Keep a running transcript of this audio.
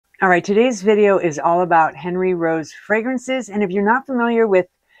All right, today's video is all about Henry Rose fragrances. And if you're not familiar with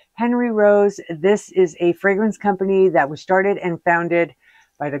Henry Rose, this is a fragrance company that was started and founded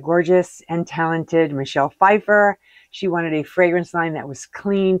by the gorgeous and talented Michelle Pfeiffer. She wanted a fragrance line that was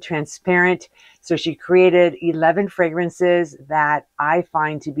clean, transparent. So she created 11 fragrances that I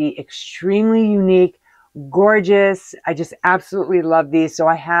find to be extremely unique, gorgeous. I just absolutely love these. So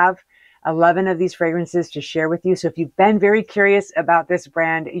I have 11 of these fragrances to share with you. So if you've been very curious about this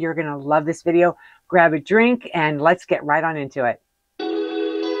brand, you're going to love this video. Grab a drink and let's get right on into it.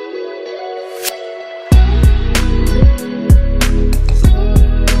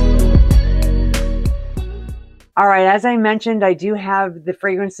 All right, as I mentioned, I do have the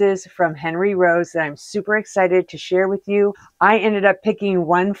fragrances from Henry Rose that I'm super excited to share with you. I ended up picking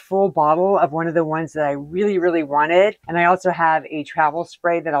one full bottle of one of the ones that I really wanted. And I also have a travel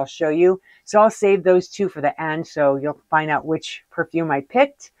spray that I'll show you. So I'll save those two for the end so you'll find out which perfume I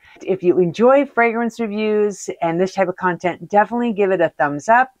picked. If you enjoy fragrance reviews and this type of content, definitely give it a thumbs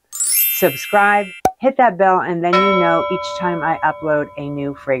up, subscribe, hit that bell, and then you know each time I upload a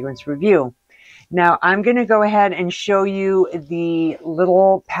new fragrance review. Now I'm going to go ahead and show you the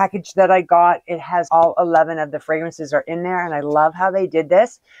little package that I got. It has all 11 of the fragrances are in there, and I love how they did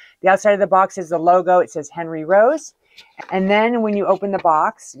this. The outside of the box is the logo. It says Henry Rose. And then when you open the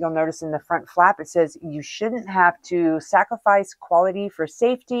box, you'll notice in the front flap, it says you shouldn't have to sacrifice quality for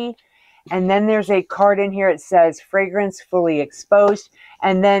safety. And then there's a card in here. It says fragrance fully exposed.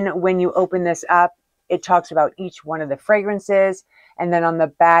 And then when you open this up, it talks about each one of the fragrances. And then on the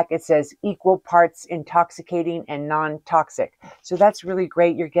back, it says equal parts intoxicating and non-toxic. So that's really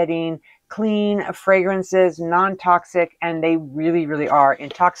great. You're getting clean fragrances, non-toxic, and they really are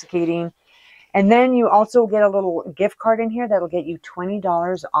intoxicating. And then you also get a little gift card in here that'll get you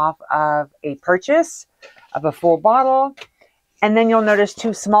 $20 off of a purchase of a full bottle. And then you'll notice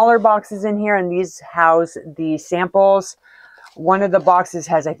two smaller boxes in here, and these house the samples. One of the boxes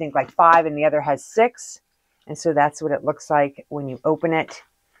has, I think, like 5, and the other has 6. And so that's what it looks like when you open it.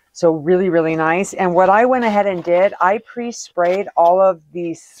 So really nice. And what I went ahead and did, I pre-sprayed all of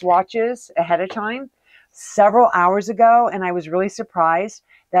these swatches ahead of time several hours ago. And I was really surprised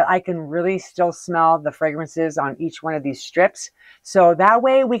that I can really still smell the fragrances on each one of these strips. So that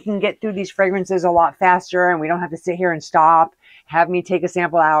way we can get through these fragrances a lot faster, and we don't have to sit here and stop, have me take a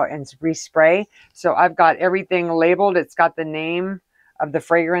sample out and respray. So I've got everything labeled. It's got the name of the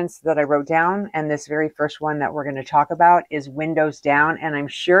fragrance that I wrote down. And this very first one that we're going to talk about is Windows Down. And I'm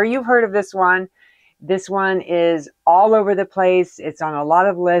sure you've heard of this one. This one is all over the place. It's on a lot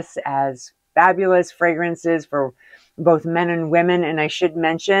of lists as fabulous fragrances for both men and women. And I should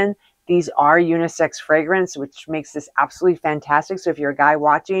mention, these are unisex fragrance, which makes this absolutely fantastic. So if you're a guy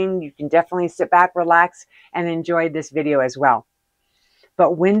watching, you can definitely sit back, relax, and enjoy this video as well.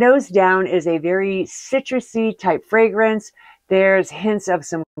 But Windows Down is a very citrusy type fragrance. There's hints of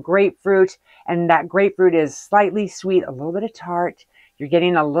some grapefruit, and that grapefruit is slightly sweet, a little bit of tart. You're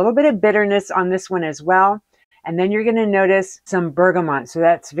getting a little bit of bitterness on this one as well. And then you're going to notice some bergamot. So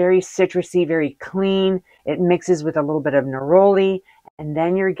that's very citrusy, very clean. It mixes with a little bit of neroli. And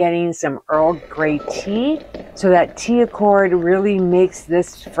then you're getting some Earl Grey tea. So that tea accord really makes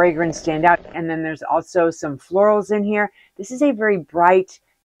this fragrance stand out. And then there's also some florals in here. This is a very bright,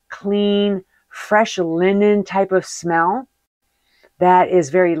 clean, fresh linen type of smell that is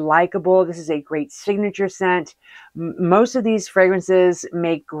very likable. This is a great signature scent. Most of these fragrances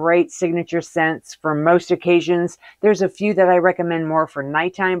make great signature scents for most occasions. There's a few that I recommend more for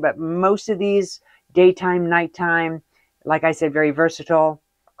nighttime, but most of these daytime, nighttime, like I said, very versatile,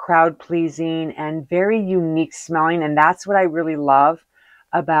 crowd pleasing, and very unique smelling. And that's what I really love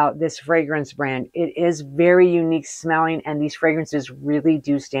about this fragrance brand. It is very unique smelling, and these fragrances really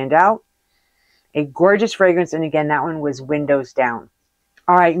do stand out. A gorgeous fragrance. And again, that one was Windows Down.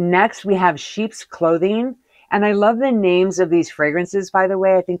 All right, next we have Sheep's Clothing. And I love the names of these fragrances, by the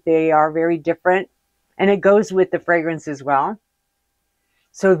way. I think they are very different, and it goes with the fragrance as well.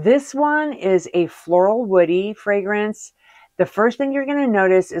 So this one is a floral woody fragrance. The first thing you're going to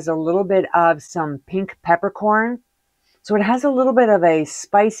notice is a little bit of some pink peppercorn. So it has a little bit of a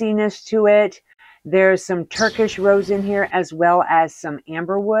spiciness to it. There's some Turkish rose in here, as well as some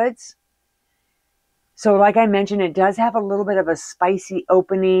amber woods. So like I mentioned, it does have a little bit of a spicy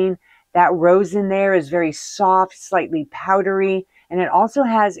opening. That rose in there is very soft, slightly powdery, and it also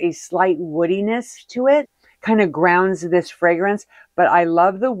has a slight woodiness to it. Kind of grounds this fragrance, but I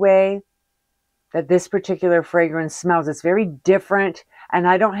love the way that this particular fragrance smells. It's very different, and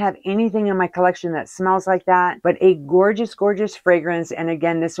I don't have anything in my collection that smells like that, but a gorgeous fragrance. And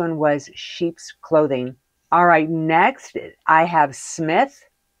again, this one was Sheep's Clothing. All right, next I have Smith.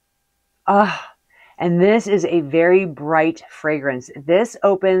 Ah, and this is a very bright fragrance. This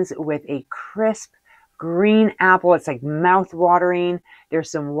opens with a crisp green apple. It's like mouth-watering. There's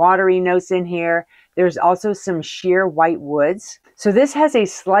some watery notes in here. There's also some sheer white woods. So this has a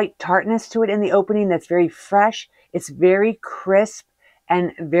slight tartness to it in the opening that's very fresh. It's very crisp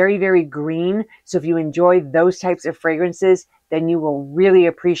and very, very green. So if you enjoy those types of fragrances, then you will really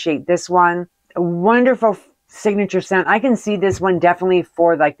appreciate this one. A wonderful signature scent. I can see this one definitely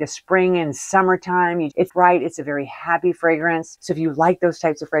for like the spring and summertime. It's bright. It's a very happy fragrance. So if you like those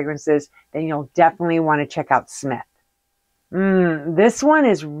types of fragrances, then you'll definitely want to check out Smith. This one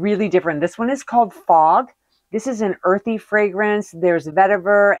is really different. This one is called Fog. This is an earthy fragrance. There's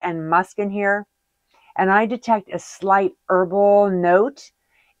vetiver and musk in here. And I detect a slight herbal note.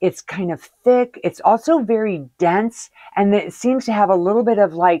 It's kind of thick. It's also very dense, and it seems to have a little bit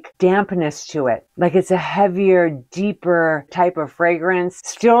of like dampness to it. Like it's a heavier, deeper type of fragrance.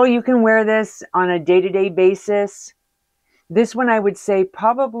 Still, you can wear this on a day-to-day basis. This one, I would say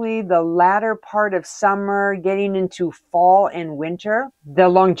probably the latter part of summer, getting into fall and winter. The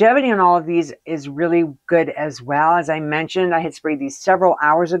longevity on all of these is really good as well. As I mentioned, I had sprayed these several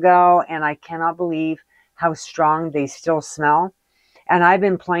hours ago, and I cannot believe how strong they still smell. And I've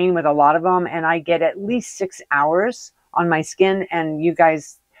been playing with a lot of them, and I get at least 6 hours on my skin. And you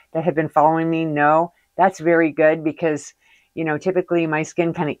guys that have been following me know that's very good because, you know, typically my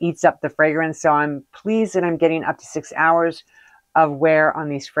skin kind of eats up the fragrance. So I'm pleased that I'm getting up to 6 hours of wear on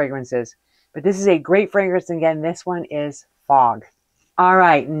these fragrances. But this is a great fragrance. And again, this one is Fog. All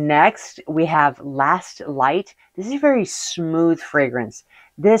right, next we have Last Light. This is a very smooth fragrance.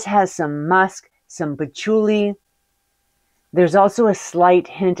 This has some musk, some patchouli. There's also a slight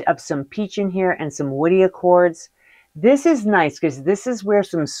hint of some peach in here and some woody accords. This is nice because this is where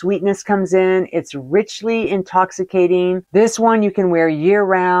some sweetness comes in. It's richly intoxicating. This one you can wear year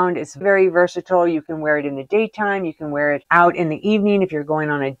round. It's very versatile. You can wear it in the daytime. You can wear it out in the evening if you're going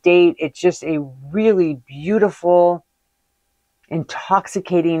on a date. It's just a really beautiful,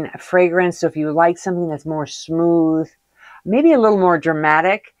 intoxicating fragrance. So if you like something that's more smooth, maybe a little more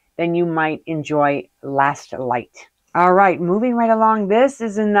dramatic, then you might enjoy Last Light. All right, moving right along. This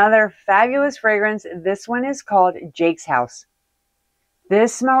is another fabulous fragrance. This one is called Jake's House.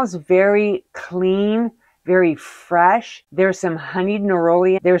 This smells very clean, very fresh. There's some honeyed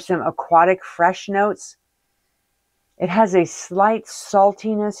neroli. There's some aquatic fresh notes. It has a slight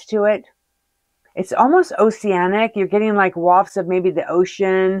saltiness to it. It's almost oceanic. You're getting like wafts of maybe the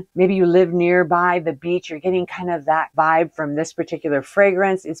ocean. Maybe you live nearby the beach. You're getting kind of that vibe from this particular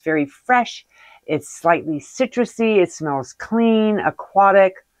fragrance. It's very fresh. It's slightly citrusy. It smells clean,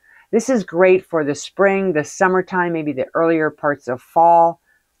 aquatic. This is great for the spring, the summertime, maybe the earlier parts of fall.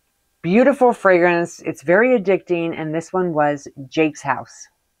 Beautiful fragrance. It's very addicting. And this one was Jake's House.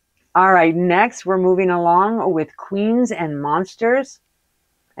 All right, next we're moving along with Queens and Monsters.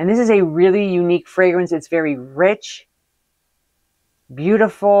 And this is a really unique fragrance. It's very rich,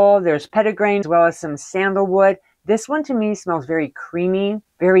 beautiful. There's petitgrain as well as some sandalwood. This one to me smells very creamy,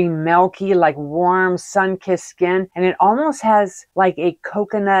 very milky, like warm sun-kissed skin. And it almost has like a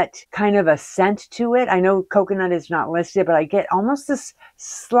coconut kind of a scent to it. I know coconut is not listed, but I get almost this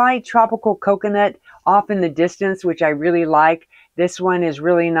slight tropical coconut off in the distance, which I really like. This one is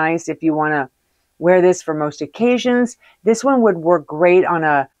really nice if you want to wear this for most occasions. This one would work great on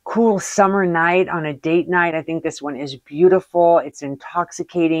a cool summer night, on a date night. I think this one is beautiful. It's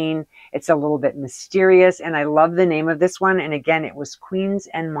intoxicating. It's a little bit mysterious. And I love the name of this one. And again, it was Queens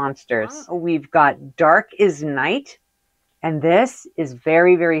and Monsters. We've got Dark is Night. And this is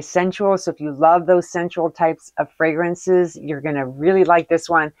very, very sensual. So if you love those sensual types of fragrances, you're going to really like this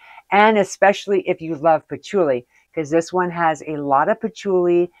one. And especially if you love patchouli, because this one has a lot of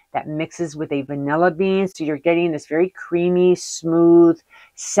patchouli that mixes with a vanilla bean. So you're getting this very creamy, smooth,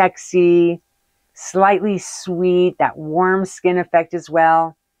 sexy, slightly sweet, that warm skin effect as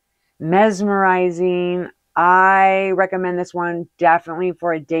well. Mesmerizing. I recommend this one definitely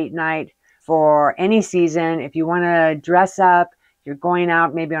for a date night, for any season. If you want to dress up, you're going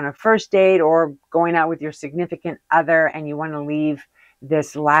out maybe on a first date or going out with your significant other and you want to leave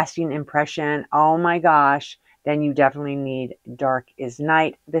this lasting impression, oh my gosh, then you definitely need Dark is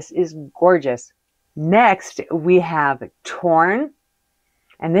Night. This is gorgeous. Next, we have Torn.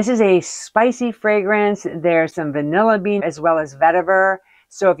 And this is a spicy fragrance. There's some vanilla bean as well as vetiver.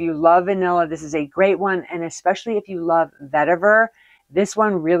 So if you love vanilla, this is a great one. And especially if you love vetiver, this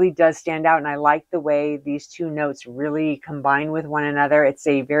one really does stand out. And I like the way these two notes really combine with one another. It's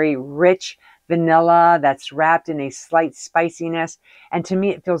a very rich vanilla that's wrapped in a slight spiciness. And to me,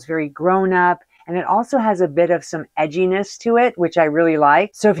 it feels very grown up and it also has a bit of some edginess to it, which I really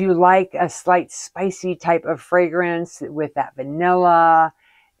like. So if you like a slight spicy type of fragrance with that vanilla,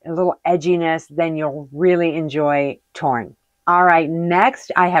 a little edginess, then you'll really enjoy Torn. All right,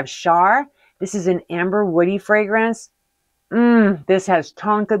 next I have Char. This is an amber woody fragrance. This has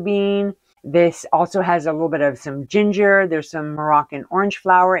tonka bean. This also has a little bit of some ginger. There's some Moroccan orange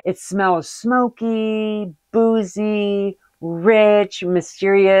flower. It smells smoky, boozy, rich,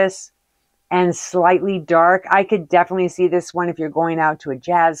 mysterious, and slightly dark. I could definitely see this one if you're going out to a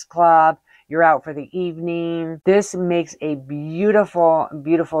jazz club, you're out for the evening. This makes a beautiful,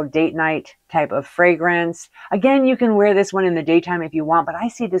 beautiful date night type of fragrance. Again, you can wear this one in the daytime if you want, but I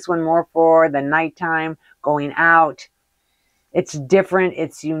see this one more for the nighttime, going out. It's different,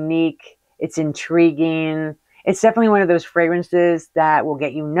 it's unique, it's intriguing. It's definitely one of those fragrances that will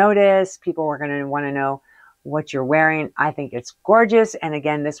get you noticed. People are going to want to know what you're wearing. I think it's gorgeous. And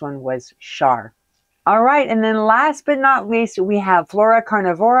again, this one was Char. All right. And then last but not least, we have Flora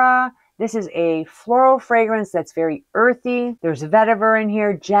Carnivora. This is a floral fragrance that's very earthy. There's vetiver in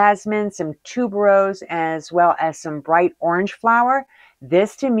here, jasmine, some tuberose, as well as some bright orange flower.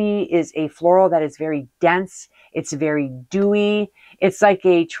 This to me is a floral that is very dense. It's very dewy. It's like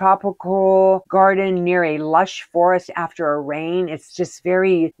a tropical garden near a lush forest after a rain. It's just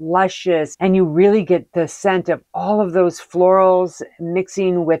very luscious, and you really get the scent of all of those florals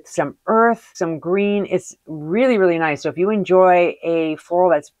mixing with some earth, some green. It's really, really nice. So if you enjoy a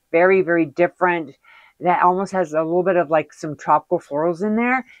floral that's very, very different, that almost has a little bit of like some tropical florals in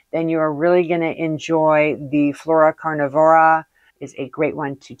there, then you are really going to enjoy the Flora Carnivora. Is a great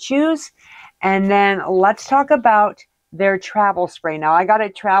one to choose. And then let's talk about their travel spray. Now I got a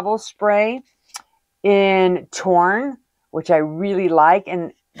travel spray in Torn, which I really like.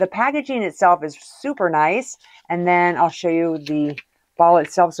 And the packaging itself is super nice. And then I'll show you the bottle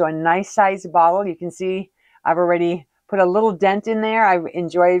itself. So a nice sized bottle. You can see I've already put a little dent in there. I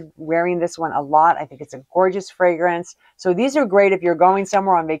enjoyed wearing this one a lot. I think it's a gorgeous fragrance. So these are great if you're going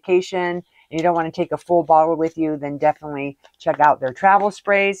somewhere on vacation and you don't want to take a full bottle with you, then definitely check out their travel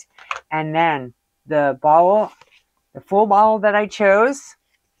sprays. And then the full bottle that I chose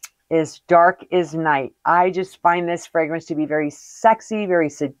is Dark is Night. I just find this fragrance to be very sexy, very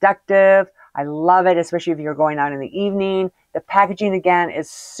seductive. I love it, especially if you're going out in the evening. The packaging, again, is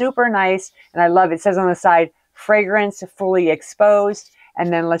super nice, and I love it. It says on the side, fragrance fully exposed.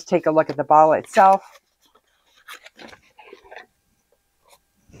 And then let's take a look at the bottle itself.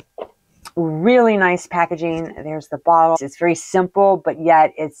 Really nice packaging. There's the bottle. It's very simple, but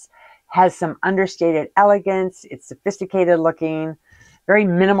yet it's has some understated elegance. It's sophisticated looking, very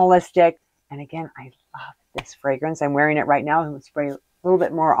minimalistic. And again, I love this fragrance. I'm wearing it right now. I'm going to spray a little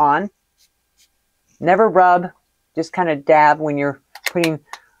bit more on. Never rub, just kind of dab when you're putting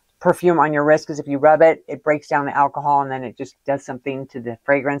perfume on your wrist, because if you rub it, it breaks down the alcohol and then it just does something to the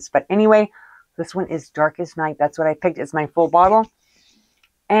fragrance. But anyway, this one is Dark as Night. That's what I picked as my full bottle.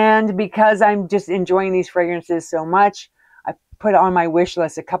 And because I'm just enjoying these fragrances so much, I put on my wish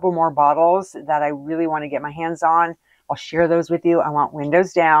list a couple more bottles that I really want to get my hands on. I'll share those with you. I want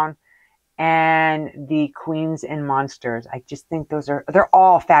Windows Down and the Queens and Monsters. I just think they're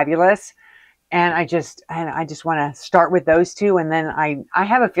all fabulous. And I just want to start with those two. And then I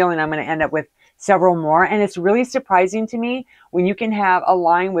have a feeling I'm going to end up with several more. And it's really surprising to me when you can have a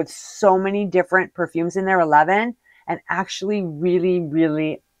line with so many different perfumes in there, 11, and actually really,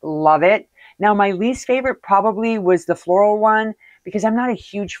 really love it. Now, my least favorite probably was the floral one, because I'm not a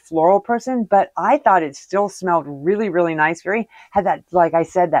huge floral person, but I thought it still smelled really, really nice. Had that, like I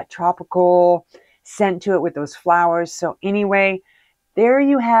said, that tropical scent to it with those flowers. So anyway, there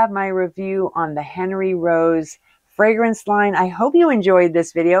you have my review on the Henry Rose fragrance line. I hope you enjoyed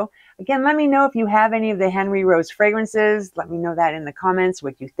this video. Again, let me know if you have any of the Henry Rose fragrances. Let me know that in the comments,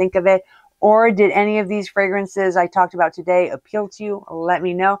 what you think of it. Or did any of these fragrances I talked about today appeal to you? Let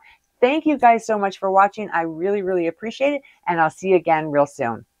me know. Thank you guys so much for watching. I really, really appreciate it. And I'll see you again real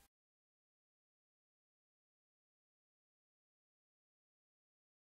soon.